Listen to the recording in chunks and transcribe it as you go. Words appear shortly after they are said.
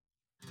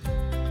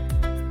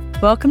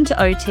Welcome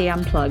to OT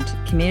Unplugged,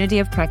 Community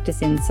of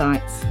Practice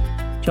Insights.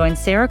 Join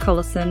Sarah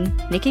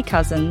Collison, Nikki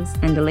Cousins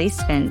and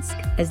Elise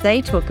Svensk as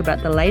they talk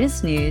about the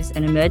latest news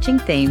and emerging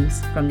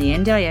themes from the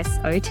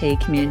NDIS OT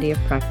community of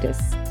practice.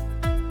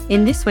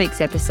 In this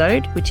week's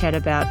episode, we chat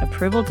about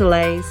approval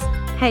delays,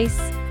 PACE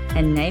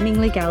and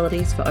naming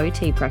legalities for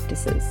OT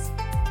practices.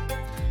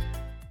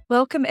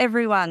 Welcome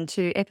everyone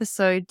to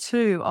episode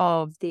 2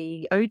 of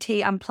the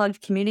OT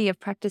Unplugged Community of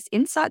Practice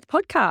Insights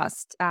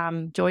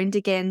podcast. Joined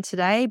again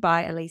today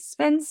by Elise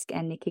Svensk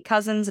and Nikki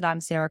Cousins, and I'm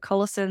Sarah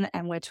Collison,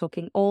 and we're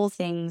talking all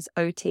things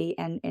OT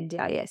and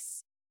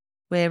NDIS.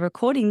 We're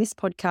recording this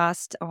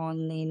podcast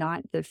on the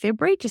 9th of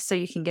February, just so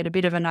you can get a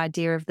bit of an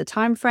idea of the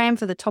time frame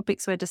for the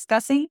topics we're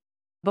discussing.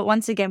 But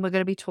once again, we're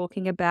going to be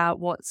talking about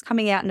what's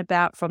coming out and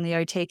about from the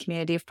OT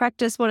community of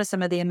practice, what are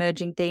some of the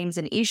emerging themes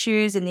and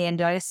issues in the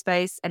NDIS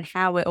space, and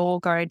how we're all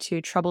going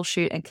to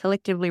troubleshoot and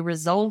collectively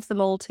resolve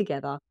them all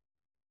together.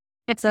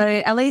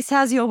 So, Elise,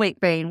 how's your week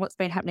been? What's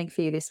been happening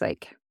for you this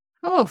week?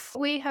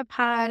 We have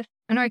had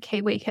an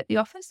okay week at the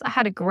office. I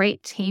had a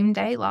great team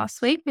day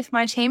last week with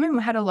my team, and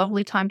we had a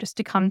lovely time just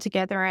to come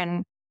together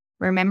and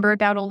remember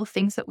about all the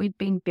things that we've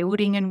been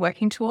building and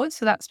working towards.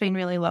 So that's been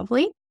really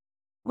lovely.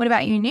 What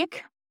about you,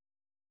 Nick?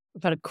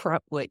 I've had a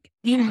crap week.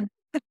 Yeah.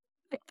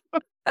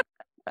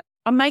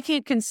 I'm making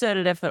a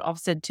concerted effort. I've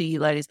said to you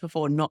ladies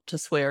before not to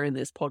swear in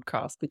this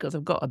podcast because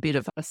I've got a bit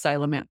of a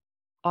Salem out.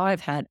 I've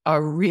had a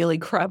really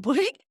crap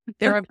week.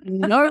 There have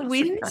been no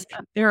wins.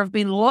 There have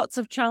been lots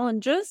of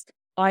challenges.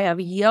 I have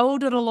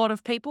yelled at a lot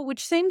of people,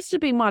 which seems to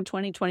be my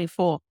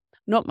 2024,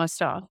 not my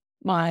staff.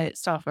 My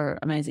staff are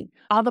amazing.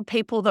 Other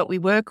people that we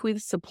work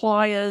with,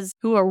 suppliers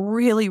who are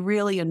really,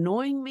 really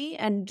annoying me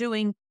and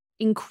doing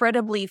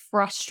incredibly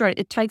frustrated.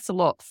 It takes a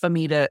lot for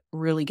me to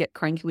really get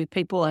cranky with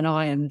people, and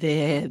I am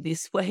there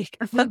this week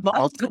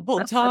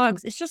multiple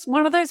times. It's just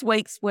one of those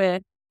weeks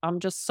where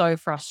I'm just so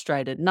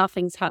frustrated.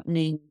 Nothing's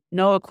happening.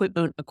 No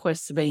equipment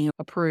requests are being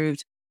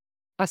approved.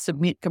 I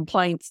submit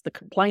complaints. The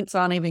complaints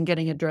aren't even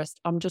getting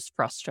addressed. I'm just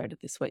frustrated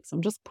this week, so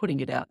I'm just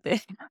putting it out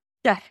there.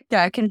 Yeah,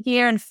 I can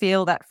hear and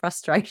feel that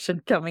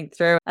frustration coming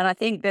through. And I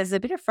think there's a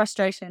bit of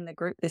frustration in the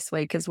group this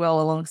week as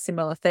well along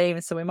similar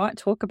themes. So we might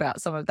talk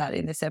about some of that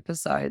in this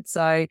episode.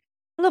 So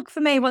look, for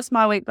me, what's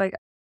my week like?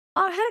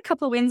 I had a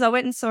couple of wins. I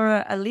went and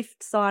saw a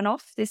lift sign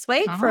off this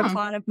week for a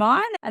client of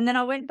mine. And then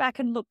I went back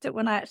and looked at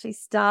when I actually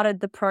started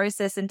the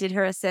process and did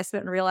her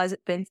assessment and realized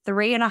it's been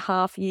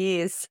 3.5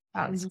 years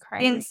That's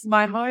crazy. since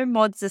my home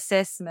mods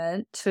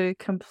assessment to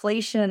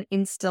completion and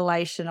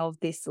installation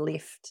of this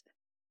lift.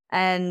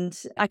 And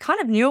I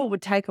kind of knew it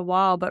would take a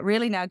while, but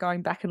really now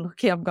going back and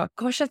looking, I'm going,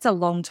 gosh, that's a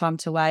long time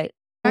to wait.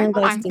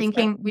 I'm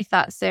thinking with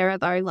that, Sarah,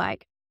 though,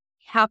 like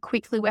how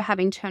quickly we're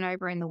having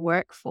turnover in the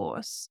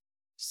workforce.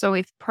 So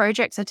if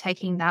projects are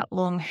taking that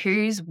long,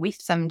 who's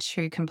with them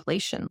to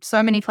completion?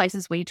 So many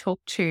places we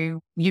talk to,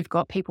 you've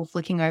got people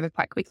flicking over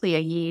quite quickly, a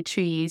year,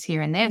 2 years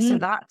here and there. So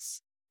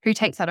that's who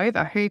takes that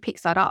over, who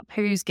picks that up,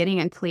 who's getting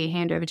a clear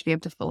handover to be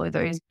able to follow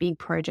those big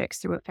projects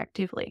through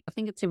effectively. I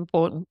think it's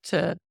important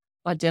to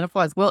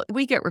identify as well.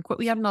 We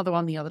had another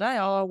one the other day.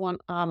 I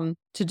want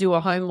to do a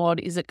home mod.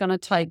 Is it going to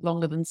take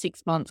longer than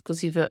 6 months?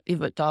 Because if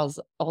it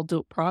does, I'll do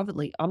it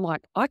privately. I'm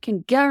like, I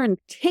can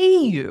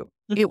guarantee you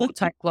it will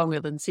take longer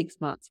than 6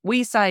 months.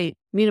 We say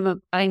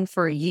minimum aim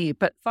for a year,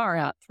 but far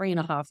out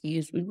 3.5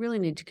 years. We really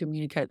need to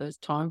communicate those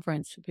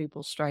timeframes to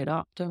people straight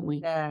up, don't we?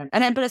 Yeah.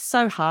 But it's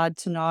so hard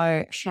to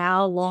know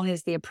how long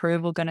is the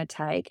approval going to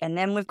take. And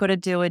then we've got to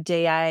do a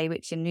DA,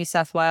 which in New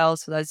South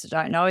Wales, for those that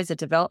don't know, is a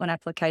development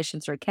application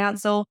through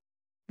council.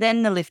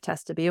 Then the lift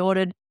has to be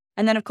ordered.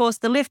 And then, of course,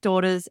 the lift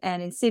orders.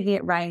 And in Sydney,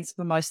 it rains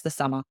for most of the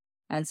summer.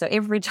 And so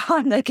every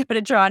time they go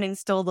to try and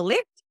install the lift,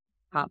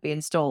 it can't be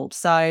installed.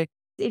 So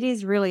it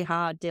is really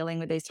hard dealing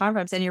with these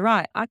timeframes. And you're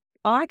right,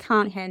 I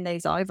can't hand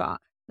these over.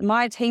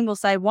 My team will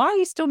say, why are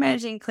you still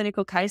managing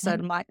clinical caseload?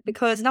 I'm like,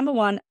 because number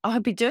one,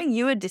 I'd be doing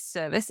you a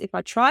disservice if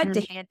I tried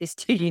to hand this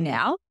to you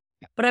now.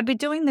 But I'd be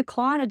doing the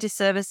client a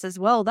disservice as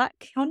well. That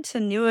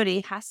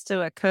continuity has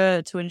to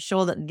occur to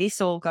ensure that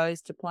this all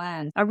goes to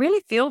plan. I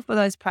really feel for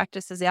those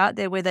practices out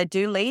there where they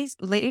do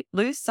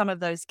lose some of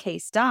those key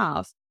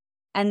staff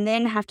and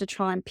then have to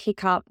try and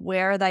pick up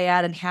where are they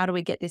at and how do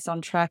we get this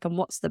on track and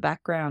what's the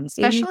background.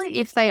 Especially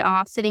if they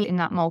are sitting in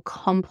that more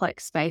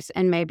complex space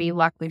and maybe,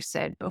 like we've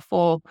said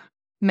before,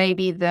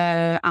 maybe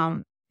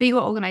the bigger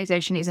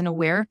organization isn't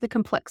aware of the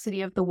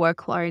complexity of the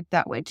workload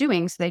that we're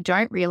doing. So they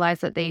don't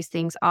realize that these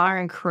things are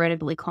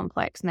incredibly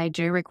complex and they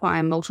do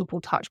require multiple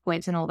touch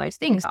points and all those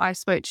things. I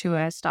spoke to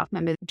a staff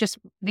member just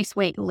this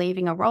week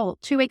leaving a role,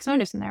 2 weeks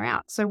notice and they're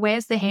out. So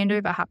where's the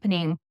handover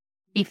happening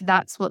if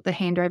that's what the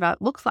handover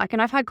looks like?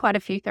 And I've had quite a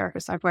few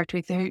therapists I've worked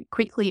with who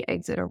quickly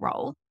exit a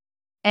role.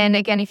 And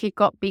again, if you've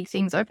got big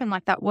things open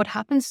like that, what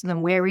happens to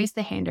them? Where is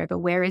the handover?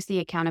 Where is the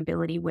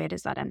accountability? Where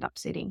does that end up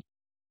sitting?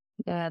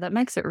 Yeah, that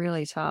makes it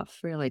really tough,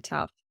 really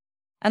tough.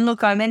 And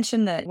look, I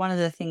mentioned that one of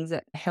the things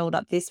that held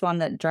up this one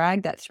that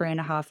dragged that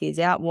 3.5 years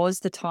out was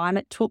the time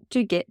it took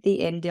to get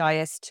the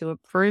NDIS to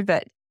approve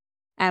it.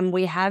 And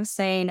we have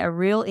seen a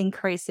real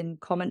increase in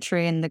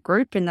commentary in the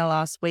group in the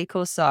last week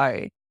or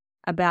so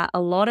about a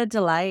lot of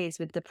delays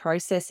with the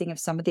processing of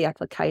some of the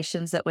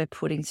applications that we're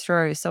putting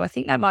through. So I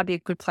think that might be a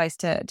good place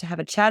to have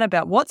a chat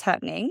about what's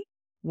happening,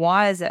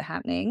 why is it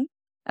happening,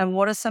 and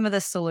what are some of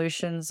the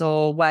solutions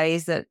or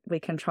ways that we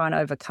can try and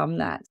overcome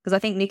that? Because I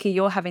think, Nikki,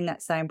 you're having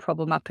that same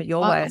problem up at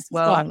your way as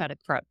well. I've had a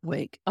crap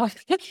week.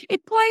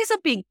 It plays a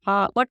big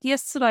part. Like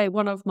yesterday,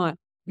 one of my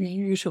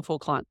beautiful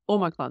clients, all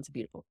my clients are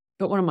beautiful,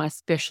 but one of my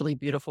especially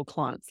beautiful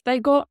clients, they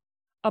got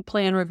a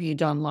plan review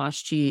done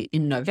last year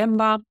in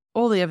November.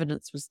 All the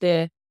evidence was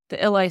there. The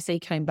LAC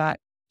came back.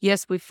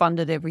 Yes, we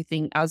funded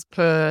everything as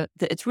per,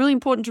 it's really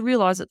important to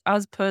realize it's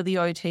as per the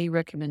OT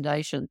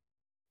recommendation.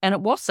 And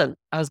it wasn't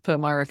as per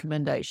my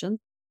recommendation.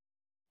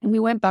 And we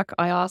went back,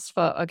 I asked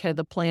for,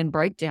 the plan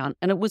breakdown,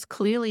 and it was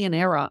clearly an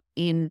error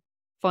in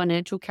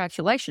financial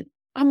calculation.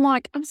 I'm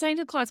saying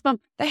to the clients, Mum,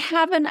 they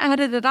haven't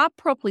added it up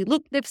properly.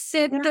 Look, they've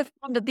said they've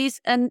funded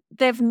this and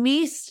they've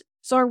missed.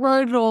 So I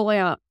wrote it all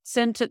out,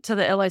 sent it to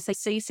the LAC,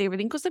 CC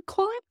everything, because the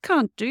client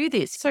can't do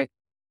this. So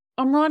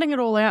I'm writing it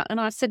all out, and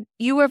I said,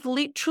 you have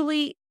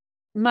literally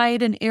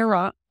made an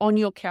error on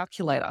your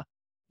calculator.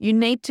 You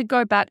need to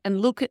go back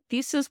and look at,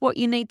 this is what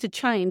you need to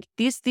change.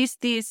 This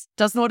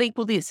does not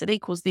equal this. It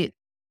equals this.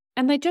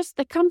 And they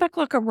come back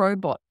like a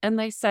robot, and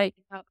they say,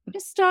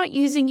 just start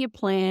using your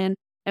plan.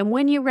 And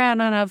when you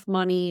run out of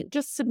money,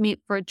 just submit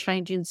for a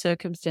change in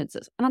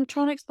circumstances. And I'm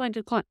trying to explain to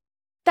the client,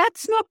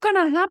 that's not going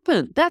to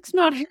happen. That's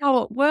not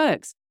how it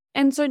works.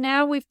 And so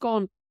now we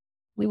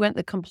went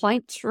the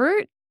complaints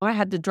route. I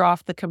had to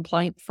draft the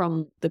complaint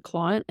from the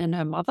client and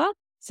her mother,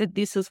 said,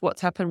 this is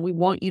what's happened. We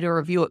want you to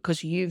review it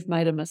because you've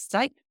made a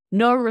mistake.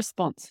 No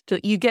response.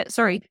 You get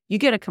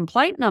a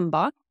complaint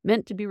number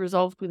meant to be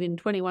resolved within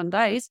 21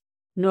 days.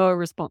 No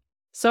response.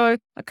 So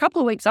a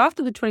couple of weeks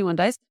after the 21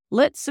 days,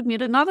 let's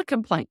submit another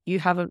complaint. You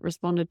haven't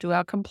responded to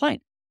our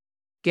complaint.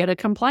 Get a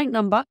complaint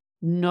number.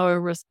 No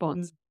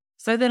response.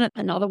 So then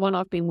another one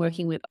I've been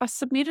working with, I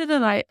submitted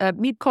a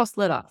mid-cost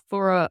letter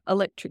for an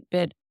electric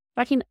bed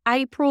back in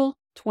April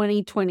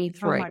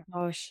 2023. Oh my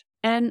gosh.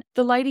 And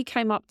the lady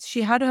came up,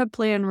 she had her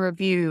plan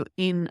review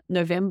in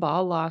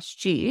November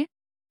last year.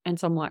 And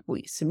so I'm like,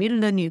 we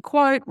submitted a new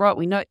quote, right?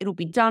 We know it'll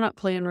be done at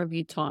plan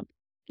review time.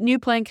 New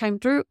plan came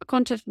through, I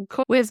contacted,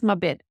 where's my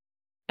bed?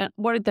 And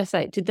what did they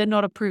say? Did they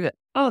not approve it?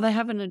 Oh, they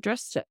haven't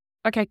addressed it.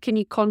 Okay, can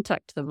you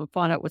contact them and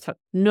find out what's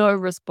happening? No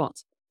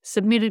response.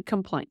 Submitted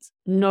complaints,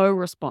 no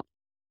response.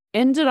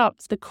 Ended up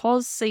the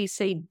COS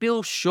CC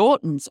Bill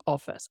Shorten's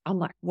office. I'm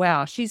like,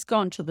 wow, she's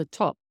gone to the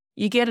top.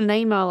 You get an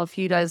email a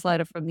few days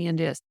later from the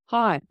NDS.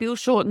 Hi, Bill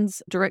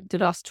Shorten's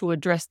directed us to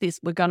address this.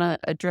 We're going to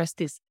address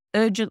this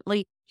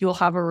urgently. You'll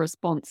have a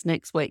response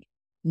next week.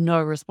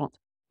 No response.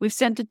 We've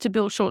sent it to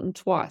Bill Shorten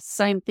twice.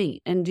 Same thing.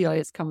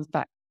 NDIS comes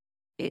back.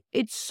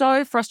 It's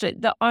so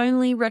frustrating. The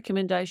only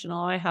recommendation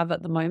I have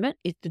at the moment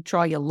is to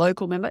try your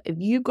local member. If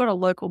you've got a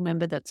local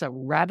member that's a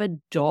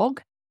rabid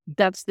dog,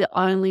 that's the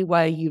only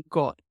way you've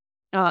got.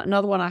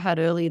 Another one I had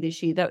earlier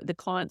this year, the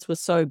clients were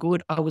so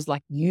good. I was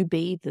like, you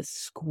be the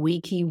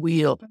squeaky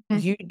wheel.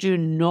 You do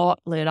not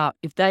let up.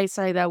 If they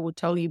say they will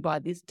tell you by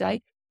this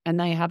date and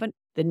they haven't,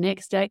 the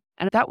next day.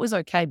 And that was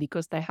okay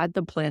because they had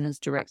the planner's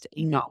direct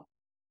email.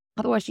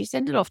 Otherwise, you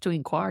send it off to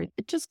inquiry.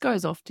 It just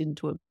goes off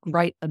into a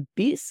great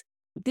abyss.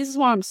 This is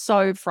why I'm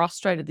so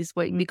frustrated this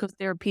week, because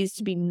there appears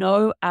to be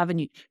no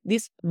avenue.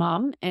 This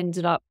mum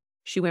ended up,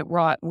 she went,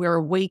 right, we're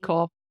a week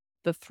off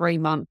the 3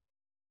 month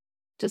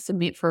to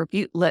submit for a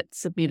review. Let's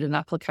submit an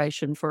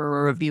application for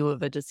a review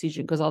of a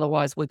decision, because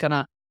otherwise we're going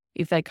to,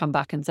 if they come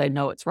back and say,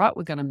 no, it's right,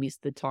 we're going to miss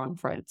the time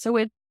frame. So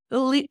we're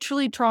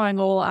literally trying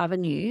all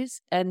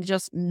avenues and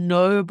just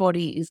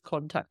nobody is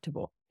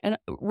contactable. And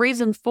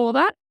reason for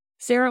that,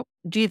 Sarah,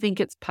 do you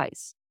think it's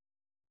pace?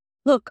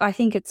 Look, I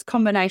think it's a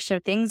combination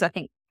of things. I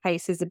think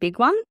pace is a big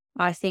one.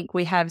 I think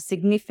we have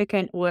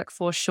significant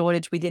workforce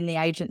shortage within the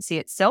agency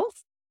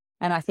itself.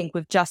 And I think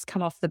we've just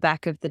come off the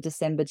back of the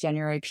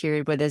December-January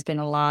period where there's been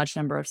a large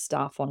number of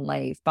staff on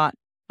leave. But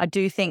I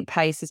do think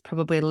pace is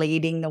probably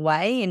leading the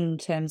way in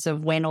terms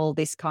of when all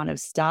this kind of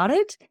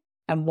started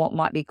and what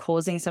might be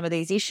causing some of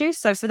these issues.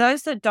 So for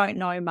those that don't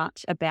know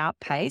much about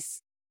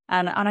pace,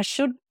 and I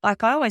should, I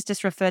always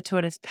just refer to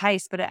it as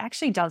PACE, but it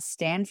actually does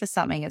stand for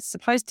something. It's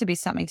supposed to be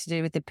something to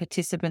do with the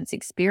participant's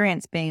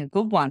experience being a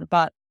good one.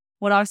 But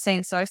what I've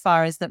seen so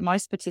far is that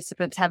most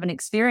participants haven't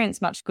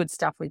experienced much good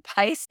stuff with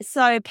PACE.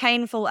 So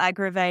painful,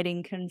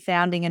 aggravating,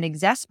 confounding, and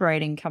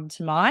exasperating come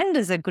to mind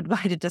as a good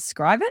way to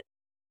describe it.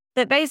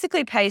 That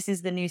basically PACE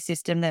is the new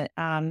system that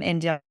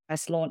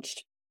NDIS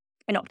launched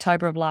in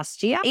October of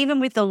last year. Even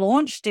with the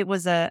launch, it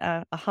was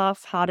a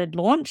half-hearted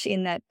launch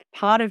in that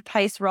part of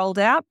PACE rolled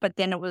out, but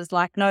then it was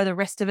like, no, the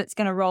rest of it's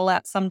going to roll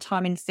out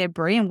sometime in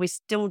February, and we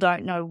still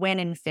don't know when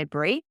in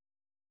February.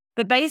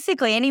 But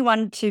basically,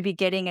 anyone to be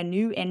getting a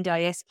new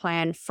NDIS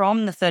plan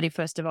from the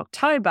 31st of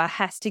October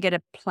has to get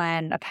a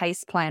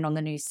PACE plan on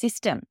the new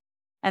system.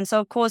 And so,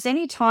 of course,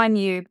 anytime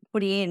you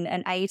put in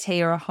an AT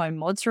or a home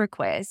mods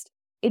request,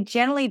 it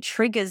generally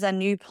triggers a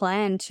new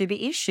plan to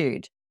be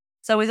issued.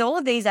 So with all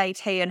of these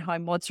AT and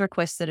home mods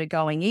requests that are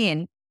going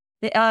in,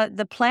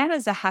 the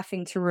planners are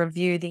having to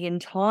review the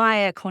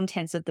entire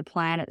contents of the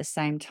plan at the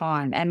same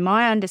time. And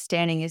my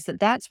understanding is that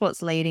that's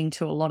what's leading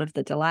to a lot of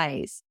the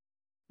delays.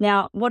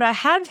 Now, what I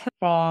have heard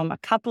from a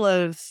couple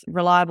of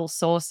reliable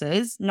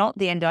sources, not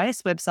the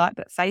NDIS website,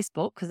 but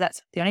Facebook, because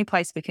that's the only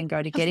place we can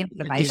go to get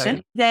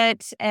information,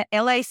 that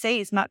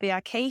LACs might be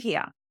our key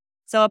here.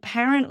 So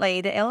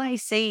apparently the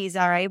LACs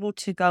are able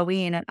to go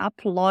in and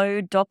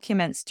upload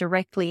documents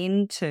directly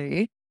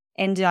into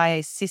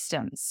NDIS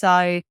systems.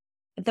 So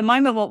at the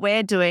moment, what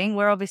we're doing,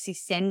 we're obviously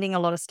sending a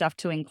lot of stuff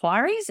to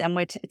inquiries, and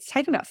it's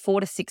taking about 4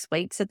 to 6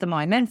 weeks at the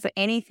moment for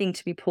anything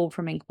to be pulled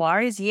from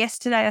inquiries.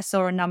 Yesterday, I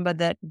saw a number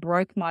that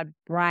broke my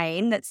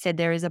brain that said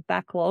there is a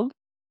backlog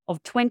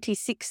of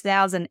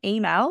 26,000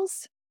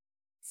 emails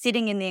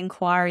sitting in the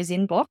inquiries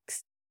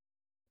inbox.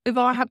 If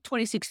I have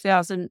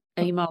 26,000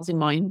 emails in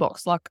my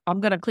inbox, like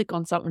I'm going to click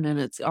on something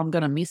and I'm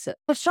going to miss it.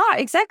 That's right.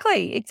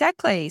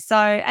 Exactly. So,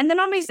 and then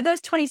obviously those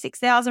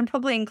 26,000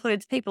 probably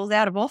includes people's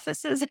out of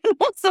offices and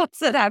all sorts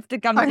that have to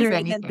come through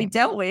and be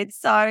dealt with.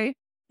 So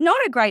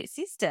not a great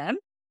system,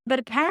 but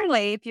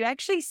apparently if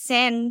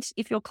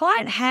your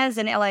client has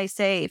an LAC,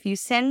 if you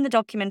send the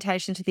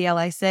documentation to the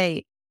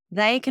LAC,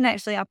 they can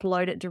actually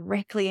upload it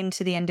directly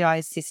into the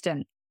NDIS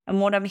system. And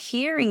what I'm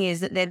hearing is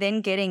that they're then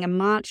getting a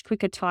much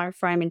quicker time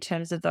frame in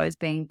terms of those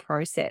being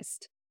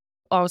processed.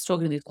 I was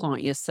talking to this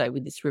client yesterday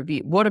with this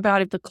review. What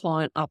about if the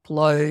client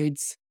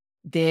uploads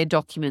their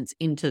documents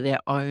into their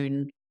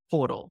own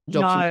portal?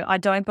 No, I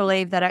don't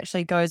believe that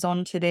actually goes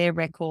onto their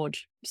record.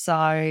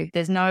 So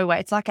there's no way.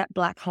 It's like a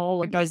black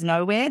hole. It goes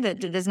nowhere.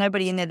 There's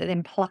nobody in there that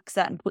then plucks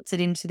that and puts it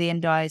into the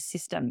NDIS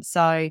system.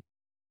 So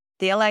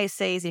the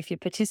LACs, if your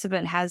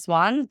participant has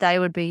one, they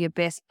would be your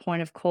best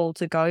point of call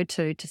to go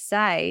to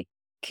say,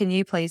 can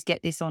you please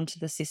get this onto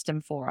the system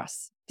for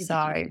us?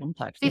 So do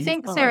you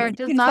think, Sarah,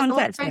 does that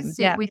also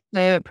sit with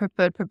the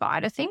preferred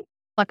provider thing?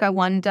 Like I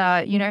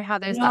wonder, how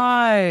there's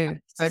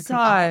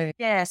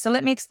So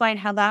let me explain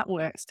how that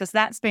works, because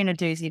that's been a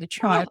doozy to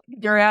try and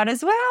figure out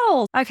as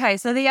well. Okay,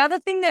 so the other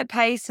thing that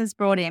PACE has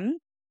brought in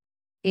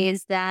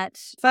is that,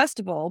 first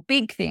of all,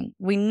 big thing,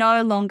 we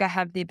no longer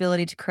have the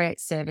ability to create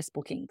service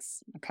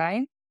bookings,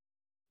 okay?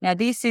 Now,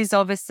 this is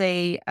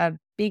obviously a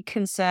big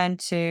concern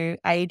to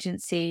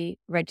agency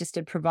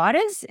registered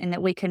providers in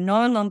that we can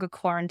no longer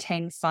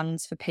quarantine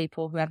funds for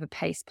people who have a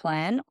PACE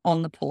plan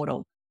on the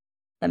portal.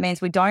 That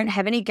means we don't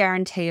have any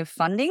guarantee of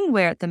funding.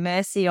 We're at the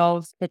mercy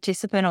of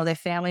participant or their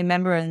family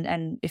member,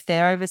 and if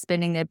they're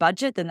overspending their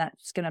budget, then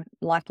that's going to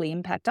likely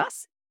impact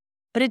us.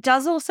 But it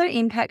does also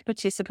impact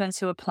participants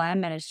who are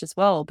plan managed as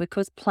well,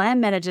 because plan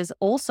managers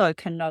also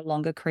can no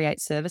longer create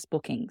service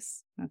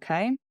bookings,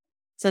 okay?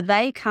 So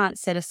they can't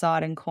set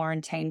aside and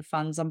quarantine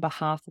funds on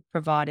behalf of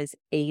providers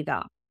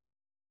either.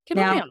 Can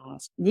I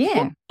ask?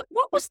 Yeah.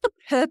 What was the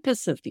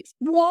purpose of this?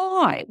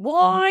 Why?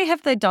 Why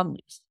have they done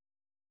this?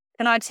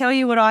 Can I tell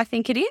you what I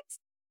think it is?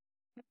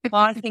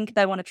 I think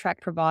they want to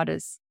track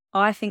providers.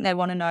 I think they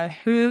want to know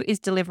who is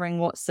delivering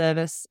what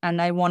service, and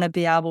they want to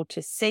be able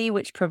to see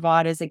which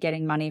providers are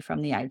getting money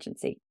from the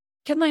agency.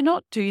 Can they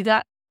not do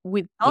that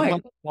with what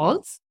it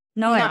was?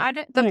 No,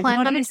 the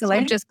plan managers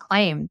would just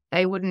claim.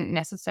 They wouldn't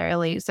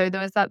necessarily. So there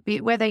was that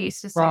bit where they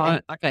used to say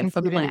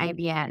included an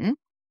ABN,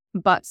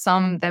 but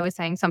they were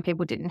saying some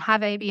people didn't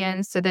have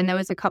ABNs. So then there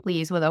was a couple of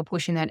years where they were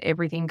pushing that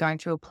everything going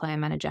through a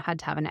plan manager had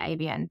to have an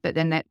ABN, but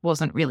then that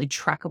wasn't really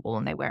trackable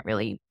and they weren't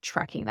really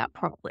tracking that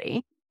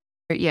properly.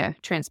 But yeah,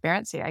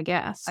 transparency, I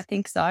guess. I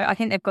think so. I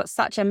think they've got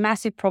such a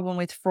massive problem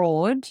with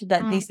fraud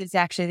that this is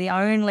actually the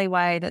only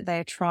way that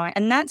they're trying.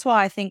 And that's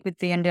why I think with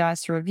the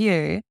NDIS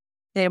review,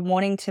 they're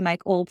wanting to make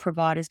all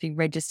providers be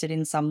registered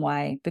in some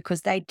way,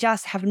 because they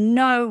just have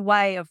no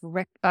way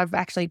of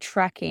actually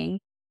tracking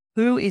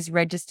who is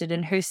registered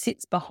and who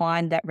sits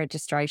behind that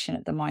registration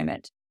at the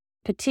moment,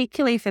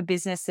 particularly for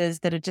businesses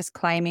that are just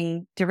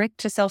claiming direct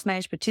to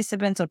self-managed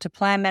participants or to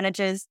plan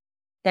managers.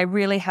 They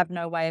really have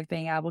no way of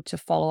being able to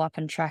follow up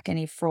and track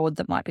any fraud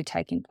that might be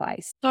taking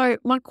place. So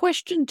my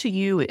question to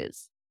you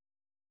is,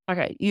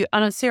 okay,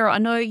 Sarah, I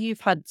know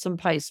you've had some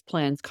PACE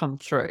plans come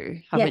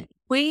through, haven't you?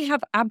 We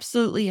have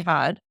absolutely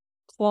had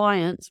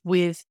clients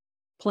with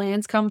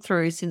plans come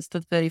through since the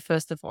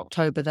 31st of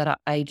October that are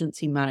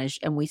agency managed,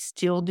 and we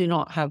still do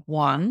not have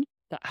one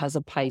that has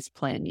a PACE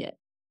plan yet.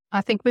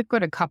 I think we've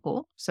got a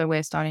couple, so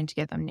we're starting to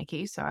get them,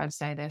 Nikki. So I'd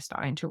say they're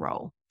starting to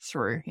roll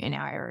through in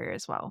our area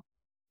as well.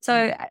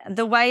 So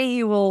the way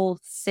you will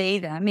see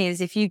them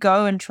is if you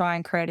go and try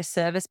and create a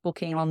service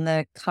booking on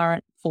the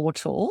current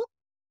portal,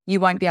 you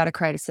won't be able to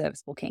create a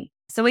service booking.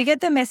 So we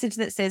get the message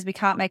that says we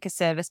can't make a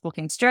service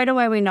booking. Straight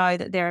away, we know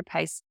that they're a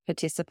PACE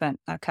participant,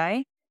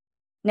 okay?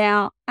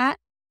 Now, at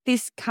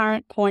this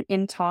current point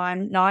in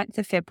time, 9th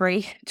of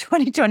February,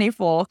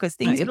 2024, because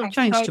things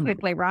change so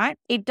quickly, right?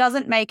 It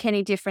doesn't make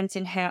any difference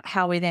in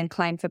how we then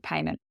claim for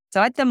payment.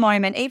 So at the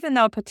moment, even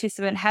though a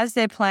participant has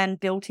their plan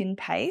built in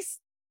PACE,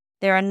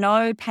 there are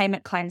no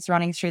payment claims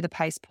running through the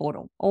PACE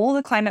portal. All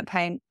the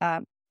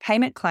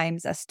payment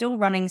claims are still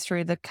running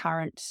through the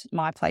current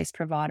My Place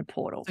provider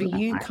portal. So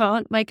you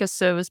can't make a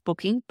service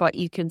booking, but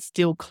you can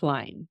still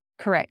claim.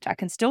 Correct. I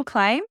can still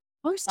claim.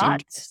 Most But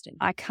interesting.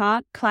 I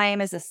can't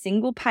claim as a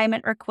single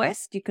payment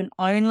request. You can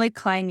only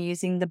claim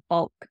using the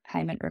bulk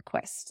payment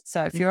request.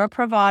 So if you're a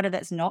provider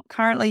that's not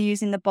currently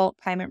using the bulk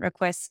payment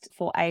request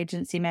for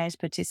agency managed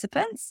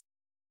participants,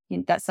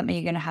 that's something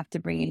you're going to have to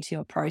bring into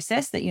your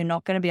process, that you're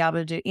not going to be able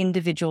to do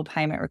individual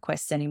payment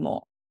requests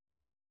anymore.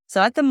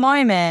 So at the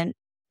moment,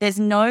 there's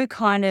no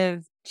kind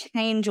of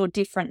change or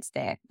difference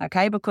there,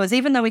 okay? Because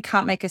even though we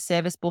can't make a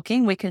service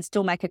booking, we can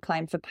still make a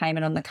claim for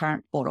payment on the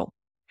current portal.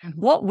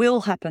 What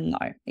will happen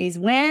though is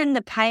when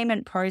the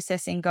payment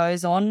processing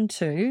goes on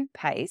to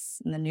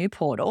PACE in the new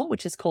portal,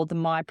 which is called the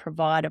My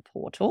Provider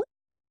portal,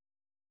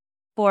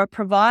 for a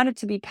provider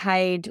to be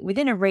paid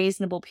within a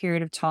reasonable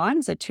period of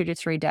time, so 2 to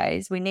 3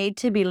 days, we need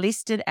to be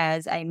listed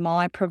as a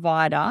My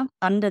Provider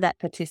under that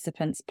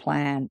participant's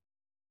plan.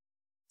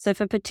 So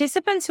for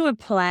participants who are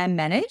plan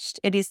managed,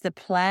 it is the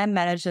plan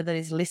manager that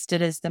is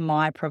listed as the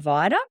My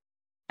Provider,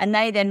 and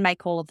they then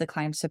make all of the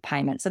claims for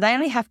payment. So they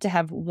only have to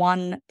have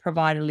one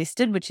provider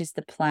listed, which is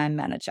the plan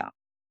manager.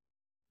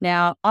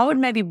 Now, I would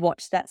maybe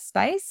watch that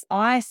space.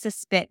 I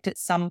suspect at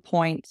some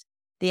point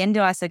the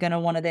NDIS are going to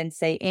want to then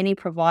see any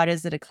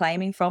providers that are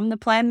claiming from the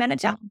plan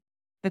manager,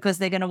 because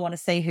they're going to want to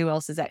see who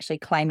else is actually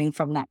claiming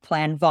from that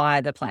plan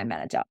via the plan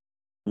manager.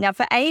 Now,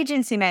 for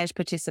agency managed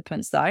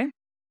participants though,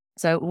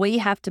 so we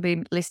have to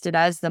be listed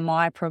as the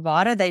My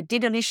Provider. They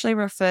did initially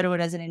refer to it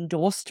as an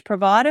endorsed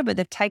provider, but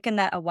they've taken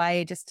that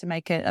away just to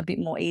make it a bit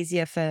more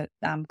easier for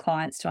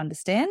clients to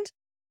understand.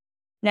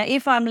 Now,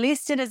 if I'm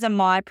listed as a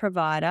My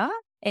Provider,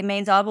 it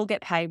means I will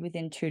get paid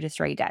within 2 to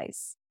 3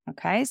 days.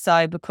 Okay,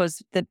 so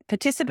because the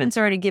participant's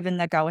already given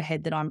the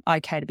go-ahead that I'm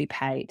okay to be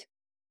paid.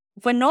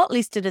 If we're not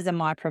listed as a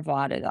My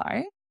Provider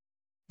though,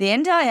 the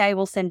NDIA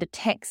will send a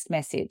text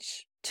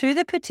message to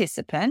the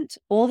participant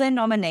or their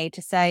nominee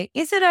to say,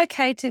 is it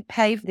okay to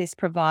pay this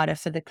provider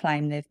for the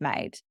claim they've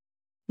made?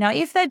 Now,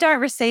 if they don't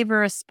receive a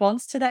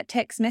response to that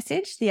text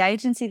message, the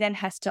agency then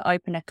has to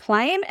open a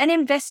claim and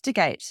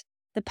investigate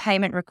the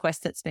payment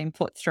request that's been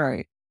put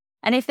through.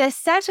 And if they're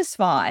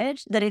satisfied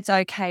that it's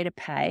okay to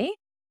pay,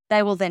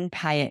 they will then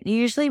pay it,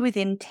 usually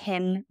within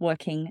 10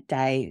 working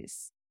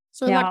days.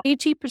 So like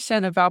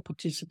 80% of our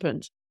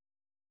participants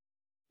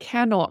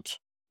cannot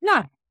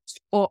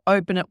or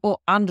open it or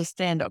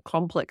understand a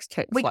complex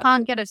text. We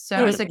can't get a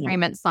service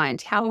agreement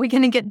signed. How are we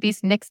going to get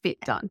this next bit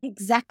done?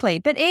 Exactly.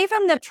 But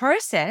even the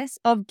process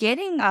of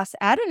getting us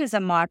added as a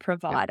My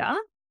Provider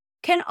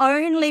can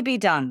only be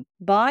done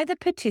by the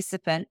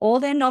participant or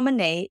their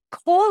nominee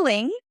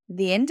calling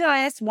the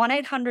NDIS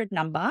 1-800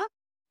 number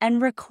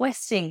and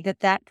requesting that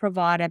that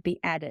provider be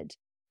added.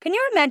 Can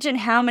you imagine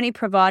how many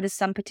providers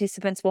some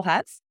participants will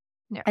have?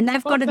 Yeah. And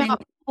they've got to then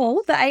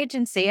call the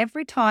agency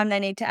every time they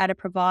need to add a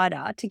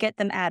provider to get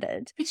them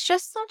added. It's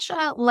just such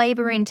a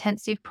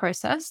labor-intensive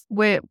process.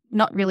 We're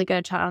not really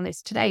going to chat on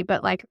this today,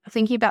 but like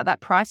thinking about that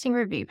pricing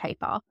review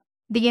paper,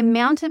 the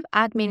amount of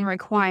admin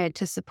required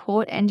to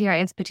support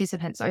NDIS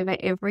participants over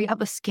every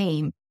other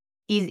scheme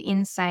is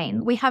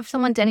insane. We have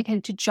someone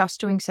dedicated to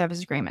just doing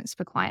service agreements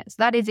for clients.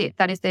 That is it.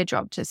 That is their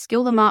job, to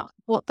skill them up,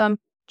 support them,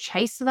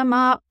 chase them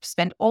up,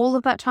 spend all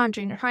of that time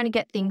trying to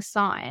get things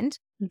signed.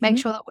 Make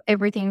sure that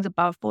everything's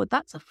above board.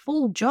 That's a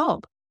full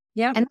job.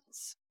 Yeah. And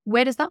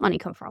where does that money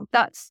come from?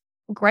 That's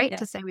great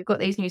to say we've got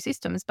these new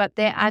systems, but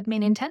they're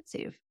admin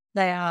intensive.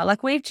 They are.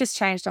 Like, we've just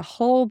changed a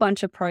whole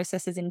bunch of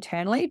processes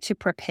internally to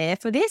prepare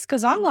for this,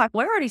 because I'm like,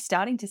 we're already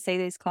starting to see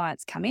these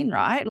clients come in,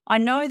 right? I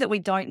know that we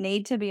don't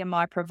need to be a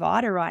My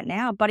Provider right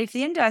now, but if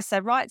the NDIS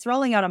say, right, it's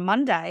rolling out on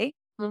Monday,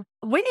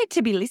 we need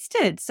to be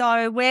listed.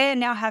 So we're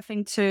now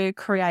having to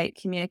create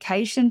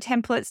communication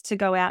templates to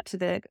go out to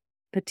the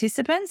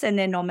participants and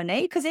their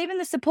nominee, because even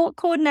the support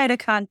coordinator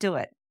can't do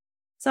it.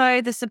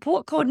 So the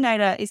support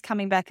coordinator is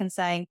coming back and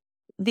saying,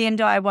 the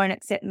NDI won't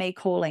accept me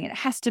calling. It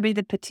has to be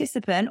the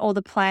participant or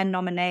the plan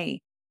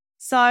nominee.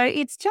 So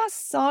it's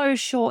just so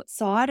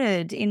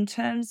short-sighted in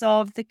terms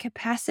of the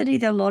capacity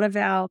that a lot of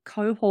our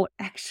cohort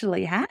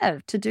actually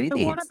have to do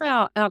this. What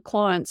about our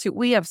clients?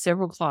 We have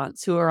several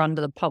clients who are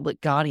under the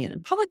public guardian,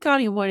 and public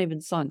guardian won't even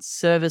sign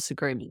service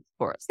agreements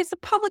for us. Is the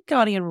public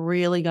guardian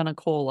really going to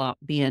call up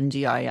the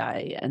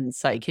NDIA and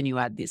say, can you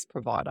add this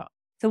provider?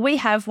 So we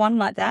have one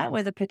like that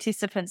where the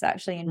participant's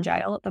actually in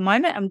jail at the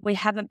moment and we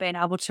haven't been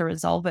able to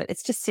resolve it.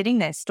 It's just sitting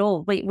there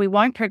stalled. We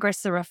won't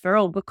progress the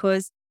referral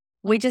because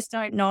we just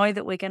don't know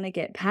that we're going to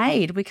get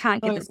paid. We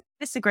can't get the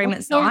service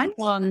agreement signed.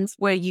 Ones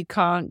where you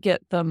can't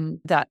get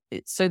them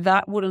so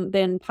that wouldn't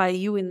then pay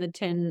you in the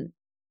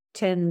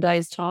 10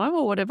 days time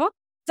or whatever?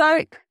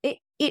 So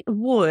it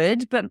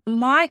would, but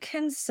my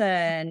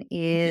concern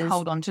is...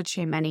 hold on to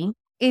too many.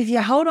 If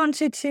you hold on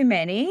to too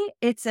many,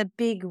 it's a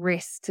big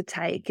risk to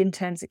take in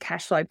terms of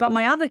cash flow. But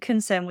my other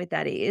concern with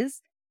that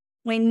is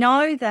we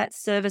know that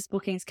service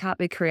bookings can't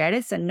be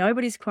created, so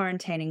nobody's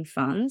quarantining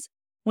funds.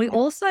 We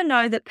also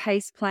know that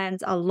PACE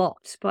plans are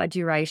locked by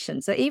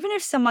duration. So even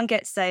if someone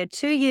gets, say, a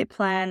 2-year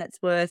plan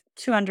that's worth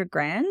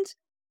 $200,000,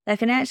 they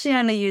can actually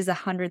only use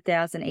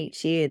 100,000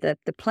 each year.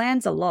 The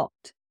plans are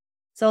locked.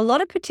 So a lot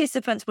of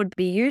participants would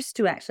be used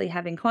to actually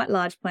having quite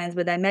large plans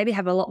where they maybe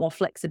have a lot more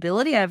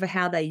flexibility over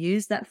how they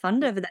use that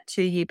fund over that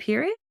 2-year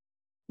period.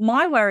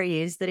 My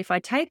worry is that if I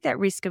take that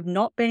risk of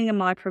not being a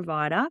my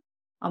provider,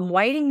 I'm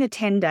waiting the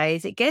 10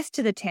 days, it gets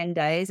to the 10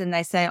 days and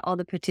they say, oh,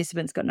 the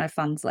participant's got no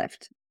funds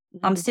left.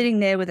 I'm sitting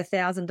there with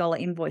 $1,000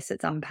 invoice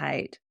that's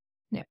unpaid.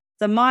 Yeah.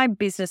 So my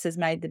business has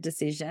made the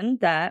decision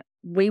that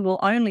we will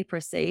only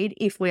proceed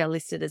if we are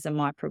listed as a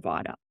my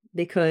provider.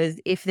 Because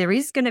if there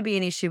is going to be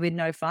an issue with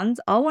no funds,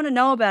 I want to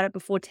know about it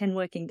before 10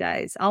 working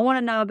days. I want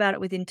to know about it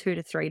within 2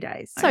 to 3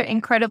 days. So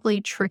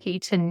incredibly tricky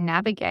to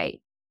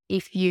navigate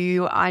if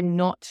you are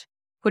not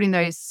putting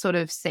those sort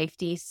of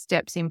safety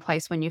steps in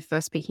place when you're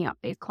first picking up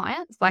these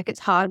clients. Like it's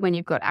hard when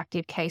you've got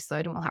active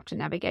caseload and we'll have to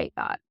navigate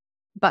that.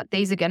 But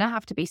these are going to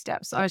have to be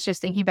steps. I was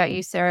just thinking about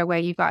you, Sarah, where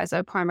you guys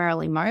are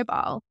primarily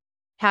mobile.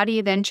 How do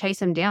you then chase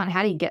them down?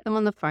 How do you get them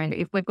on the phone?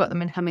 If we've got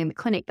them and coming in the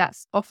clinic,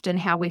 that's often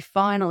how we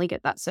finally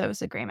get that service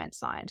agreement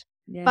signed.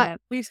 Yeah. But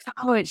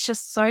it's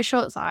just so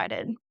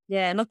short-sighted.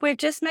 Yeah, look, we've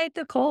just made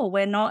the call.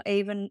 We're not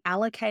even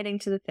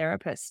allocating to the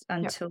therapist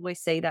until we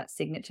see that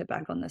signature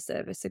back on the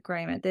service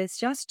agreement. There's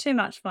just too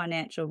much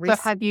financial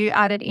risk. So have you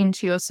added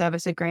into your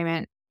service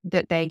agreement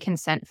that they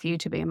consent for you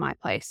to be in my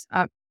place?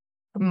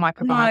 My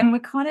provider? No, we're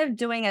kind of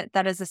doing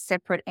that as a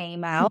separate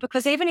email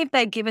because even if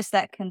they give us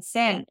that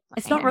consent,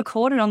 it's not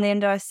recorded on the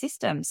NDIS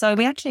system. So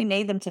we actually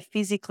need them to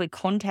physically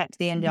contact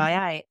the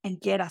NDIA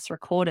and get us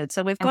recorded.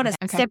 So we've got a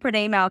separate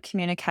email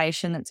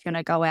communication that's going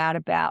to go out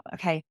about,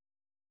 okay,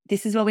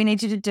 this is what we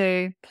need you to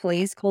do.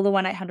 Please call the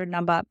 1-800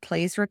 number.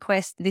 Please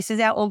request. This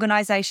is our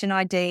organisation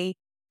ID.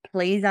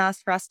 Please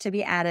ask for us to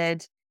be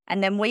added.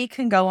 And then we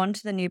can go onto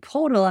the new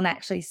portal and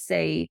actually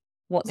see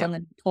what's on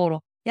the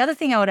portal. The other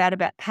thing I would add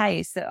about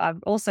PACE that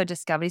I've also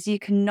discovered is you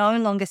can no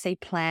longer see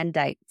plan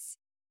dates.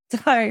 So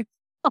at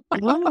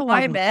one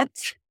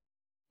moment,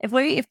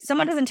 if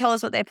someone doesn't tell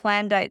us what their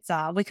plan dates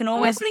are, we can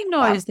always Nobody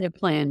knows their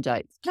plan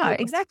dates. No,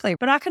 exactly.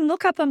 But I can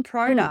look up on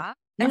Proda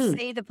and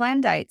see the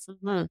plan dates.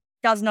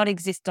 Does not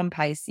exist on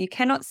PACE. You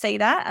cannot see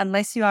that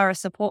unless you are a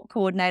support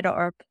coordinator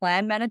or a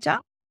plan manager.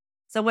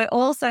 So we're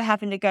also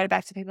having to go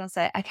back to people and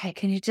say, okay,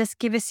 can you just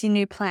give us your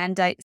new plan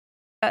dates?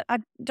 I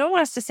don't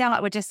want us to sound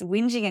like we're just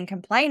whinging and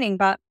complaining,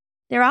 but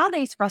there are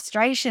these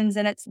frustrations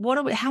and it's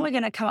how are we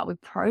going to come up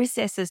with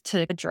processes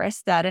to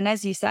address that? And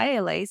as you say,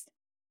 Elise,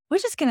 we're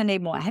just going to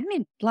need more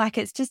admin. Like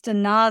it's just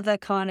another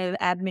kind of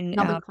admin.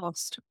 Another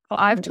cost.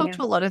 I've talked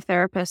to a lot of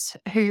therapists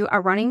who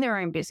are running their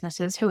own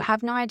businesses who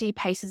have no idea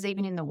PACE is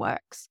even in the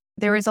works.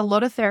 There is a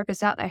lot of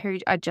therapists out there who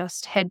are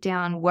just head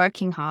down,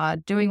 working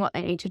hard, doing what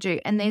they need to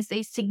do. And there's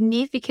these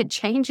significant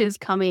changes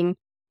coming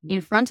in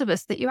front of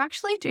us that you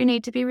actually do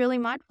need to be really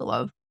mindful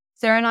of.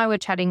 Sarah and I were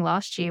chatting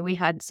last year. We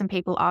had some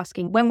people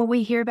asking, when will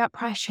we hear about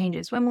price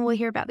changes? When will we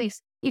hear about this?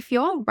 If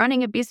you're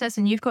running a business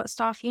and you've got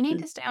staff, you need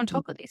to stay on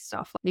top of this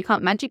stuff. You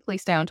can't magically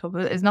stay on top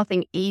of it. There's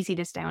nothing easy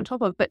to stay on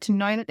top of, but to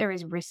know that there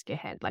is risk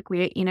ahead. Like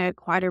we're in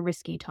quite a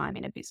risky time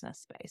in a business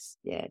space.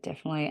 Yeah,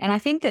 definitely. And I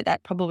think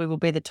that probably will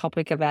be the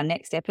topic of our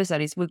next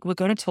episode is we're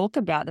going to talk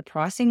about the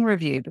pricing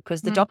review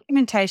because the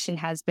documentation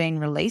has been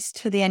released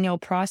for the annual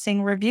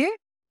pricing review.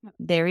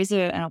 There is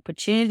an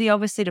opportunity,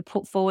 obviously, to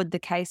put forward the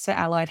case for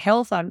allied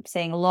health. I'm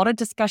seeing a lot of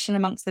discussion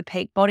amongst the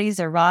peak bodies.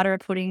 Errata are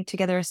putting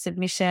together a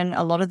submission.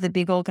 A lot of the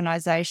big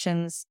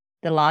organisations,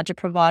 the larger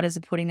providers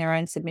are putting their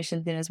own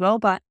submissions in as well.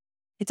 But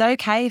it's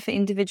okay for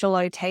individual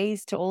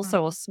OTs to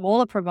also, or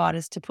smaller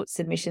providers to put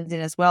submissions in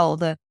as well.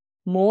 The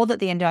more that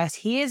the NDIS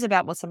hears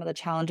about what some of the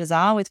challenges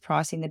are with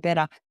pricing, the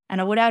better.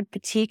 And I would add,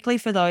 particularly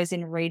for those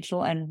in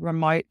regional and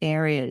remote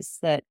areas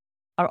that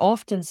are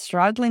often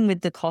struggling with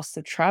the costs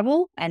of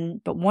travel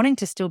but wanting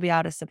to still be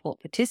able to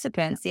support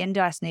participants, the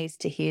NDIS needs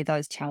to hear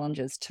those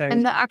challenges too.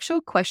 And the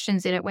actual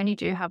questions in it, when you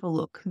do have a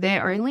look,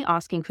 they're only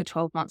asking for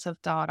 12 months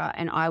of data.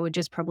 And I would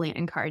just probably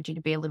encourage you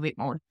to be a little bit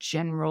more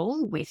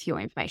general with your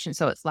information.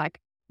 So it's like,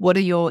 what are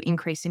your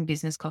increase in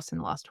business costs in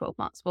the last 12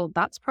 months? Well,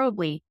 that's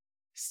probably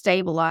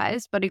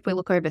stabilized. But if we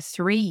look over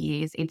 3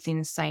 years, it's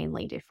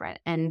insanely different.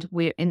 And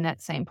we're in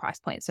that same price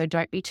point. So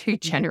don't be too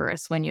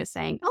generous when you're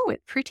saying, oh,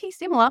 it's pretty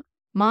similar.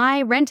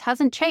 My rent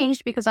hasn't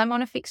changed because I'm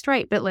on a fixed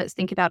rate, but let's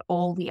think about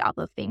all the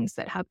other things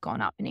that have gone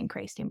up and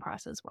increased in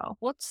price as well.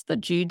 What's the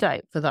due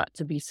date for that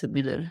to be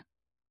submitted?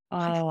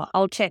 Oh,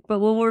 I'll check, but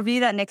we'll review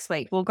that next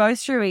week. We'll go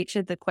through each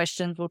of the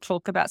questions. We'll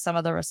talk about some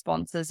of the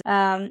responses.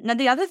 Now,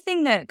 the other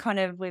thing that kind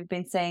of we've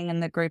been seeing in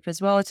the group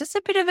as well is just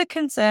a bit of a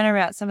concern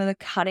about some of the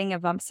cutting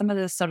of some of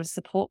the sort of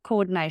support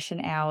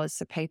coordination hours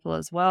for people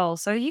as well.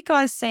 So are you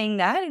guys seeing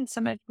that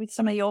with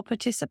some of your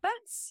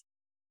participants?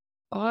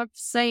 I've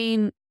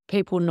seen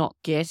people not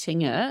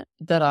getting it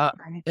that are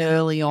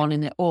early on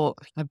in it or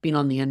have been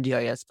on the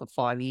NDIS for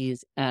 5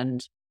 years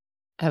and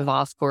have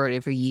asked for it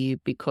every year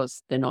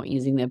because they're not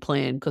using their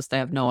plan because they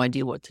have no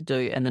idea what to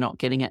do and they're not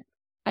getting it.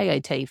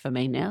 AAT for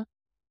me now.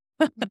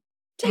 Take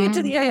it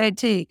to the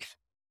AAT.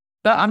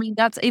 But I mean,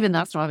 that's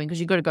not because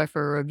you've got to go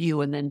for a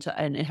review and then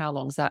and how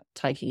long's that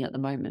taking at the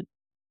moment?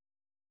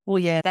 Well,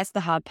 yeah, that's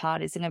the hard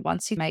part, isn't it?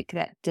 Once you make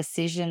that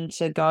decision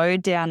to go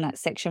down that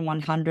Section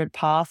 100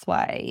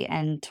 pathway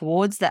and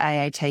towards the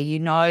AAT, you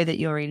know that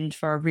you're in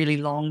for a really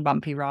long,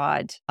 bumpy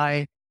ride.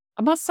 I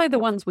must say the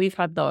ones we've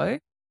had, though,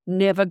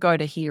 never go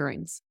to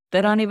hearings.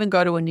 They don't even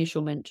go to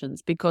initial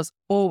mentions because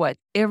always,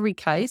 every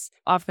case,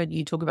 I've heard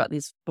you talk about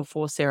this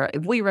before, Sarah,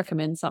 if we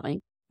recommend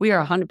something, we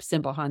are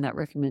 100% behind that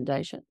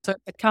recommendation. So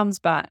it comes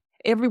back.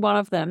 Every one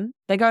of them,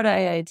 they go to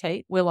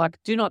AAT. We're like,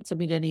 do not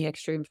submit any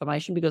extra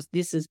information because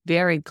this is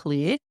very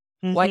clear.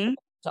 Wait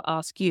to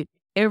ask you.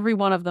 Every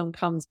one of them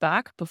comes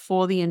back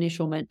before the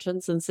initial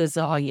mentions and says,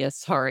 oh, yes,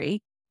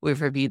 sorry,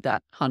 we've reviewed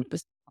that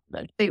 100%.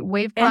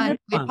 We've had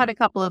a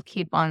couple of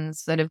kid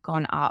ones that have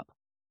gone up,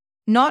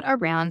 not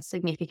around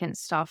significant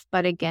stuff,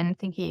 but again,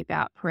 thinking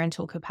about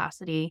parental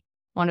capacity.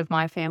 One of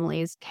my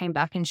families came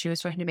back and she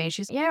was talking to me.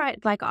 She's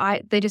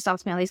they just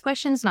asked me all these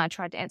questions and I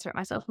tried to answer it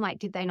myself. I'm like,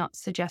 did they not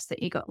suggest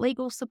that you got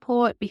legal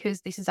support?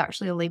 Because this is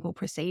actually a legal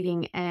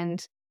proceeding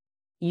and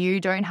you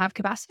don't have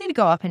capacity to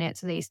go up and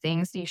answer these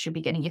things. You should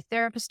be getting your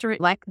therapist to it.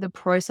 Like the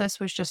process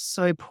was just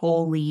so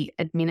poorly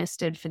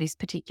administered for this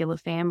particular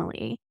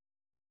family.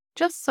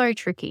 Just so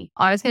tricky.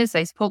 I was going to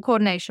say support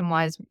coordination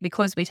wise,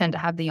 because we tend to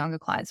have the younger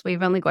clients,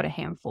 we've only got a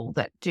handful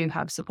that do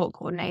have support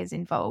coordinators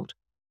involved.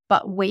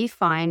 But we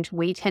find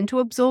we tend to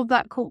absorb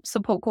that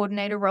support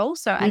coordinator role.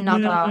 So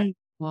another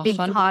big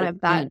part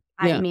of that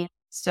admin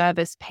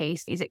service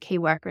piece, is it key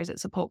worker, is it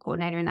support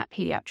coordinator in that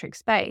pediatric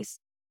space?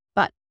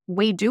 But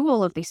we do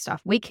all of this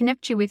stuff. We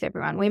connect you with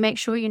everyone. We make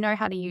sure you know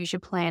how to use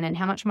your plan and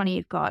how much money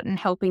you've got and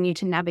helping you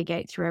to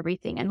navigate through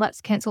everything. And let's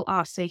cancel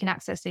us so you can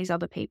access these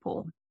other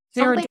people.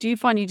 Sarah, do you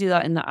find you do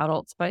that in the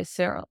adult space,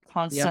 Sarah?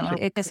 Constantly.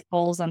 Yeah. It just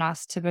falls on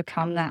us to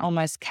become that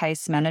almost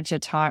case manager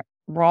type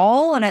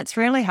role. And it's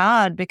really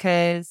hard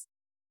because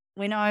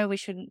we know we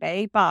shouldn't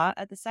be, but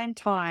at the same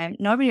time,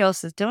 nobody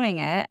else is doing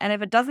it. And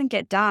if it doesn't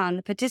get done,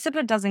 the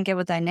participant doesn't get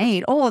what they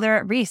need or they're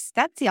at risk.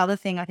 That's the other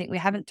thing I think we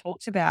haven't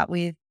talked about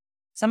with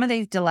some of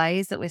these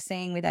delays that we're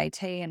seeing with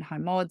AT and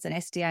home mods and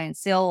SDA and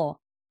SIL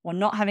or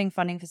not having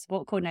funding for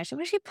support coordination.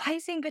 We're actually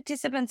placing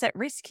participants at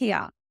risk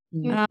here.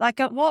 Like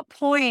at what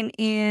point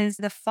is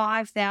the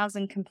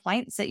 5,000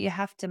 complaints that you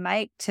have to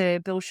make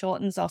to Bill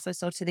Shorten's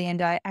office or to the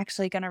NDA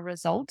actually going to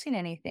result in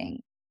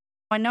anything?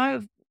 I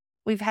know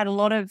we've had a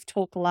lot of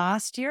talk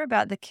last year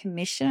about the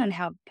commission and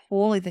how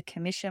poorly the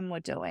commission were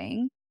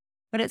doing,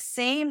 but it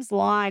seems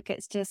like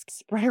it's just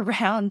spread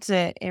around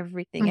to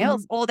everything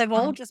else, or they've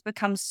all just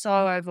become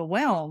so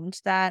overwhelmed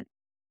that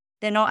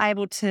they're not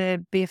able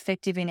to be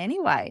effective in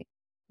any way.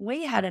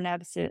 We had an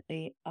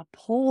absolutely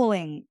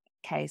appalling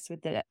case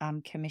with the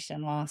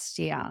commission last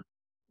year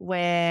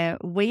where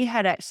we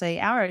had actually,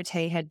 our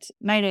OT had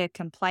made a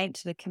complaint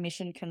to the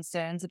commission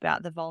concerns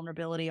about the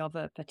vulnerability of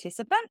a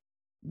participant.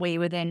 We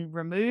were then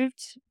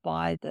removed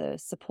by the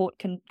support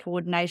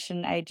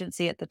coordination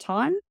agency at the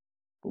time.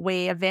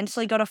 We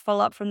eventually got a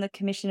follow-up from the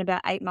commission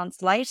about 8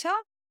 months later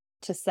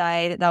to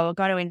say that they were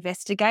going to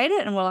investigate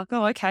it. And we're like,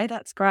 oh, okay,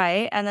 that's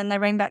great. And then they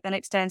rang back the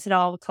next day and said,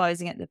 oh, we're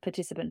closing it. The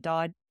participant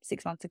died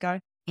 6 months ago.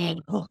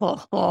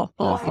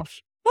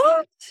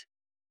 What?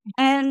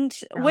 And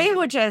we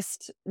were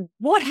just,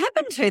 what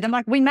happened to them?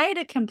 Like we made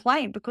a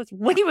complaint because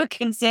we were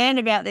concerned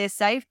about their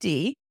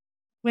safety.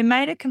 We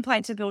made a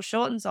complaint to Bill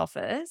Shorten's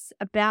office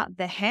about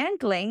the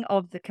handling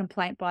of the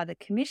complaint by the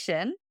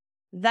commission.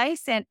 They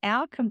sent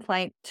our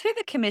complaint to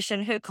the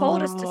commission who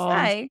called us to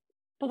say,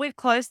 but we've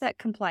closed that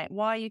complaint.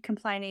 Why are you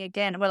complaining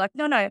again? And we're like,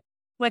 no,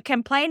 we're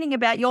complaining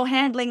about your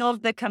handling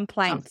of the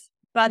complaint.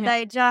 But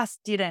they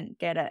just didn't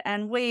get it.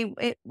 And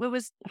it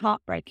was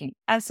heartbreaking.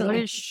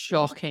 Absolutely.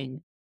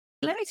 Shocking.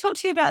 Let me talk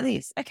to you about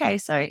this. Okay,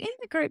 so in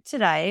the group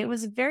today, it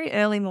was a very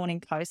early morning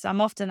post. I'm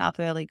often up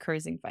early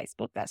cruising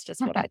Facebook. That's just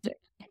what I do.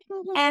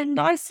 And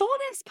I saw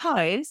this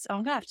post.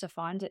 I'm going to have to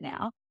find it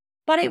now.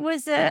 But it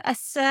was a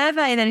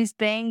survey that is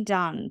being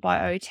done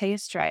by OT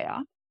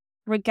Australia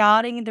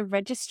regarding the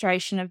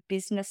registration of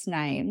business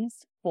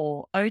names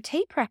for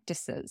OT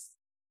practices.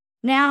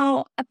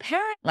 Now,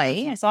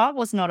 apparently, as I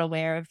was not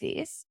aware of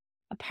this,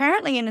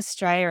 apparently in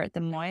Australia at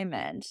the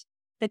moment,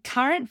 the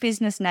current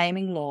business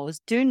naming laws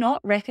do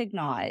not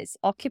recognise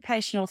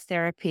occupational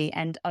therapy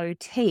and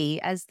OT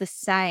as the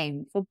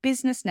same for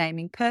business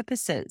naming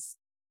purposes.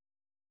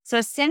 So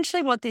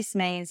essentially what this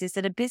means is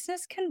that a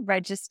business can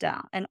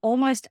register an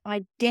almost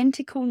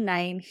identical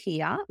name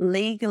here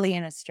legally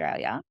in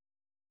Australia,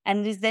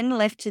 and it is then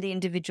left to the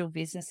individual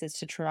businesses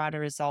to try to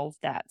resolve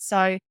that.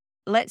 So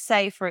let's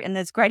say and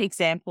there's a great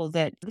example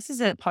that this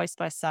is a post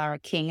by Sarah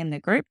King in the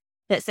group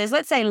that says,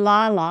 let's say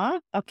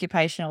Lala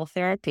Occupational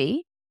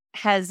Therapy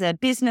has a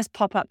business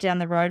pop up down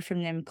the road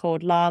from them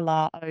called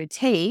Lala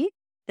OT.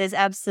 There's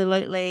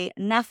absolutely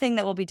nothing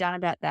that will be done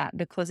about that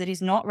because it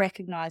is not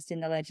recognised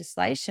in the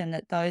legislation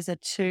that those are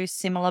two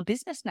similar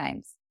business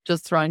names.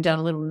 Just throwing down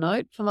a little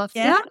note for myself.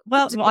 Yeah.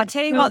 Well, I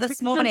tell you what,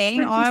 this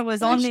morning I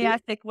was on the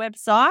ASIC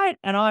website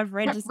and I've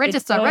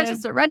register.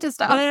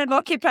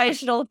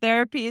 Occupational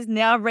therapy is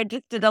now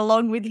registered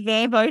along with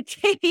Verb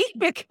OT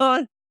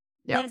because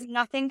there's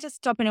nothing to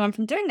stop anyone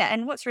from doing that.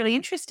 And what's really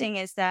interesting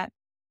is that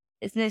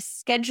this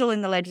schedule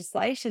in the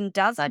legislation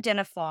does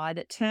identify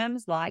that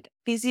terms like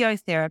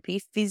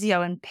physiotherapy,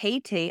 physio, and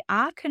PT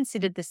are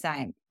considered the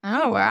same.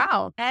 Oh,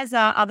 wow. As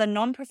are other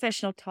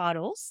non-professional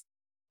titles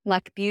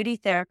like beauty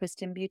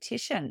therapist and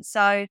beautician.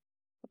 So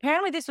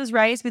apparently this was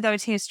raised with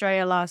OT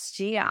Australia last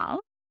year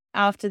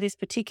after this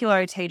particular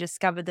OT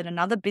discovered that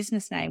another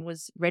business name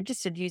was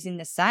registered using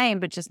the same,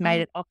 but just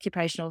made it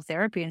occupational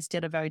therapy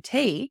instead of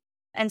OT.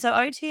 And so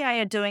OTA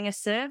are doing a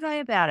survey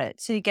about it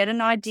to get an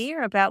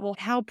idea about, well,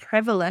 how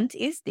prevalent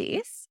is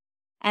this?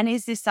 And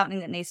is this something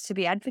that needs to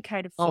be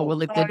advocated for? Oh,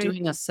 well, if they're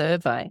doing a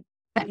survey.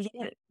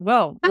 Yeah,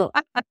 well, look,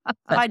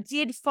 I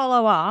did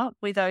follow up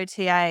with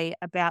OTA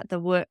about the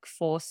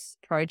workforce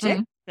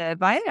project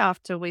survey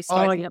after we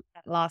spoke about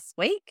that last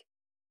week.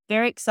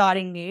 Very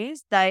exciting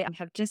news. They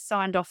have just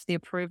signed off the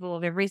approval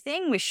of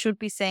everything. We should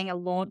be seeing a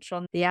launch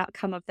on the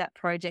outcome of that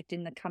project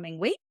in the coming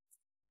weeks.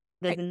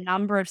 There's a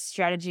number of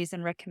strategies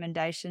and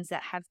recommendations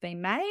that have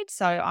been made.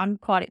 So I'm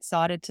quite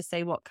excited to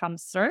see what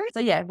comes through. So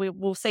yeah,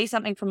 we'll see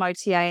something from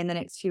OTA in the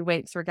next few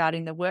weeks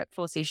regarding the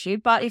workforce issue.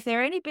 But if there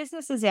are any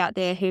businesses out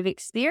there who've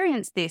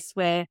experienced this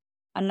where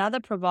another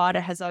provider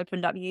has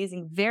opened up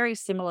using very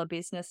similar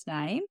business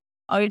name,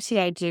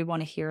 OTA do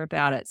want to hear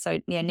about it.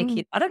 So yeah,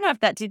 Nikki, I don't know if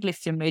that did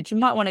lift your mood. You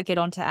might want to get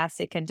onto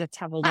ASIC and just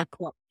have a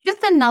look.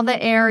 Just another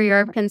area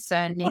of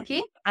concern,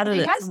 Nikki.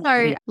 You guys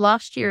know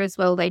last year as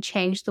well, they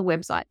changed the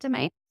website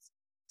domain.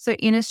 So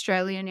in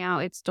Australia now,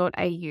 it's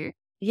 .au.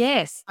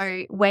 Yes.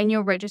 So when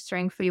you're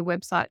registering for your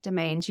website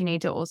domains, you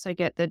need to also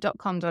get the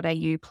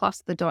 .com.au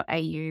plus the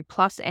 .au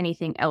plus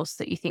anything else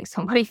that you think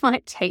somebody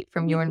might take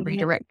from you and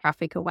redirect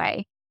traffic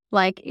away.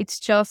 Like, it's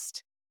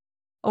just,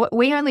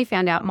 we only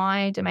found out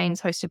my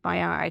domain's hosted by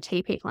our IT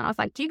people. And I was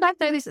like, do you guys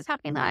know this is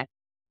happening? I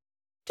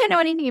don't know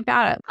anything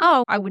about it.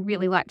 Oh, I would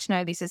really like to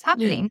know this is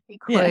happening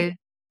because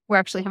we're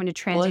actually having to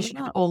transition.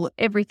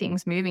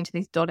 Everything's moving to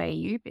this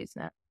 .au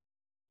business.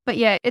 But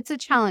yeah, it's a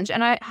challenge.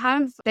 And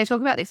they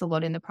talk about this a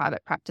lot in the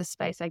private practice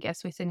space, I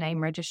guess, with the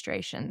name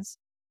registrations,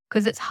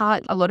 because it's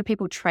hard. A lot of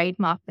people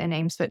trademark their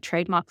names, but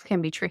trademarks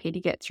can be tricky to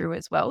get through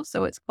as well.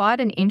 So it's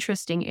quite an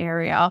interesting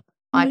area.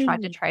 I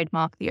tried to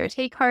trademark the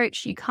OT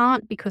coach. You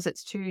can't because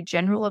it's too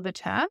general of a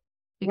term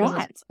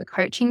because it's the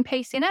coaching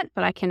piece in it,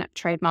 but I can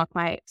trademark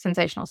my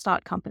Sensational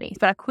Start company.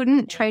 But I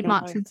couldn't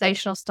trademark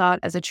Sensational Start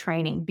as a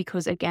training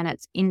because, again,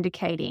 it's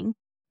indicating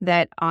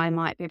that I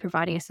might be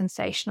providing a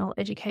sensational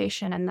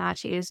education, and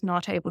that is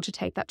not able to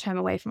take that term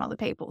away from other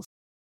people.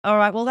 All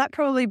right. Well, that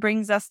probably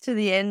brings us to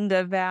the end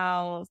of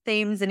our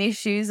themes and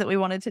issues that we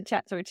wanted to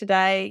chat through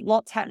today.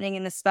 Lots happening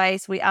in the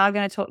space. We are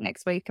going to talk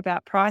next week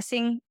about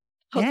pricing.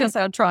 I was going to say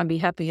I'll try and be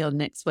happier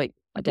next week.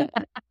 I don't.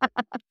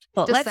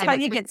 Well, let's hope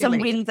you get some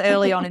wins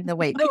early on in the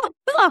week.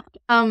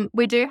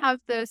 We do have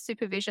the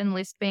supervision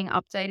list being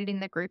updated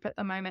in the group at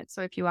the moment.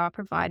 So if you are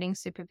providing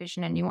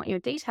supervision and you want your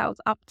details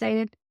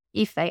updated,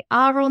 if they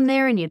are on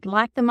there and you'd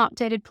like them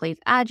updated, please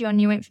add your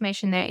new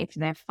information there. If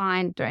they're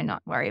fine, do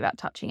not worry about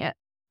touching it.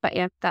 But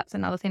yeah, that's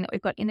another thing that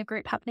we've got in the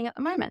group happening at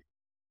the moment.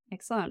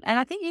 Excellent. And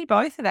I think you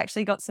both have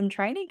actually got some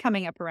training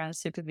coming up around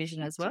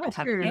supervision as well.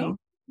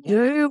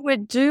 We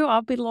do.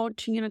 I'll be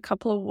launching in a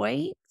couple of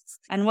weeks.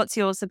 And what's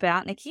yours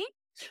about, Nikki?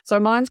 So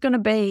mine's going to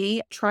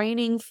be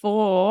training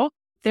for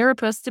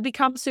therapists to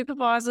become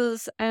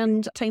supervisors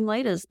and team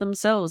leaders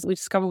themselves. We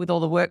discovered with all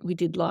the work we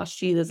did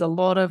last year, there's a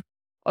lot of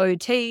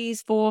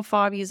OTs 4 or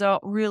 5 years old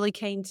really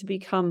keen to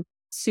become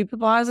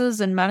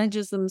supervisors and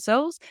managers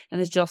themselves, and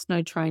there's just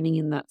no training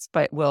in that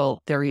space.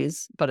 Well, there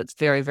is, but it's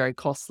very, very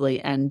costly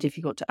and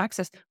difficult to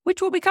access,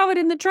 which will be covered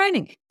in the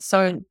training.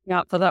 So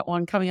out for that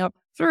one coming up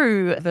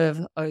through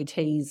the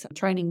OT's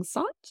training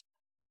site.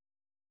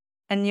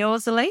 And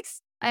yours,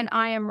 Elise? And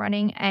I am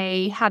running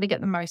a how to get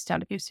the most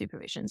out of your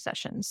supervision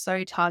sessions.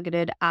 So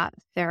targeted at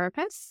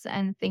therapists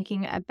and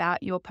thinking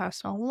about your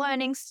personal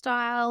learning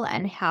style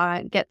and how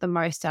to get the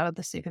most out of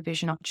the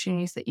supervision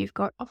opportunities that you've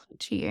got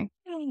offered to you.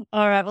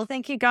 All right. Well,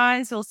 thank you,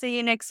 guys. We'll see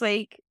you next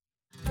week.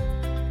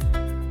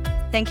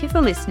 Thank you for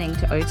listening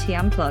to OT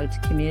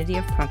Unplugged Community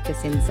of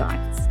Practice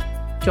Insights.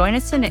 Join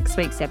us for next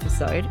week's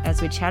episode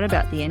as we chat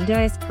about the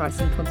NDIS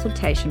pricing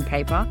consultation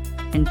paper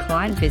and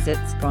client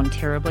visits gone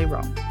terribly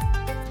wrong.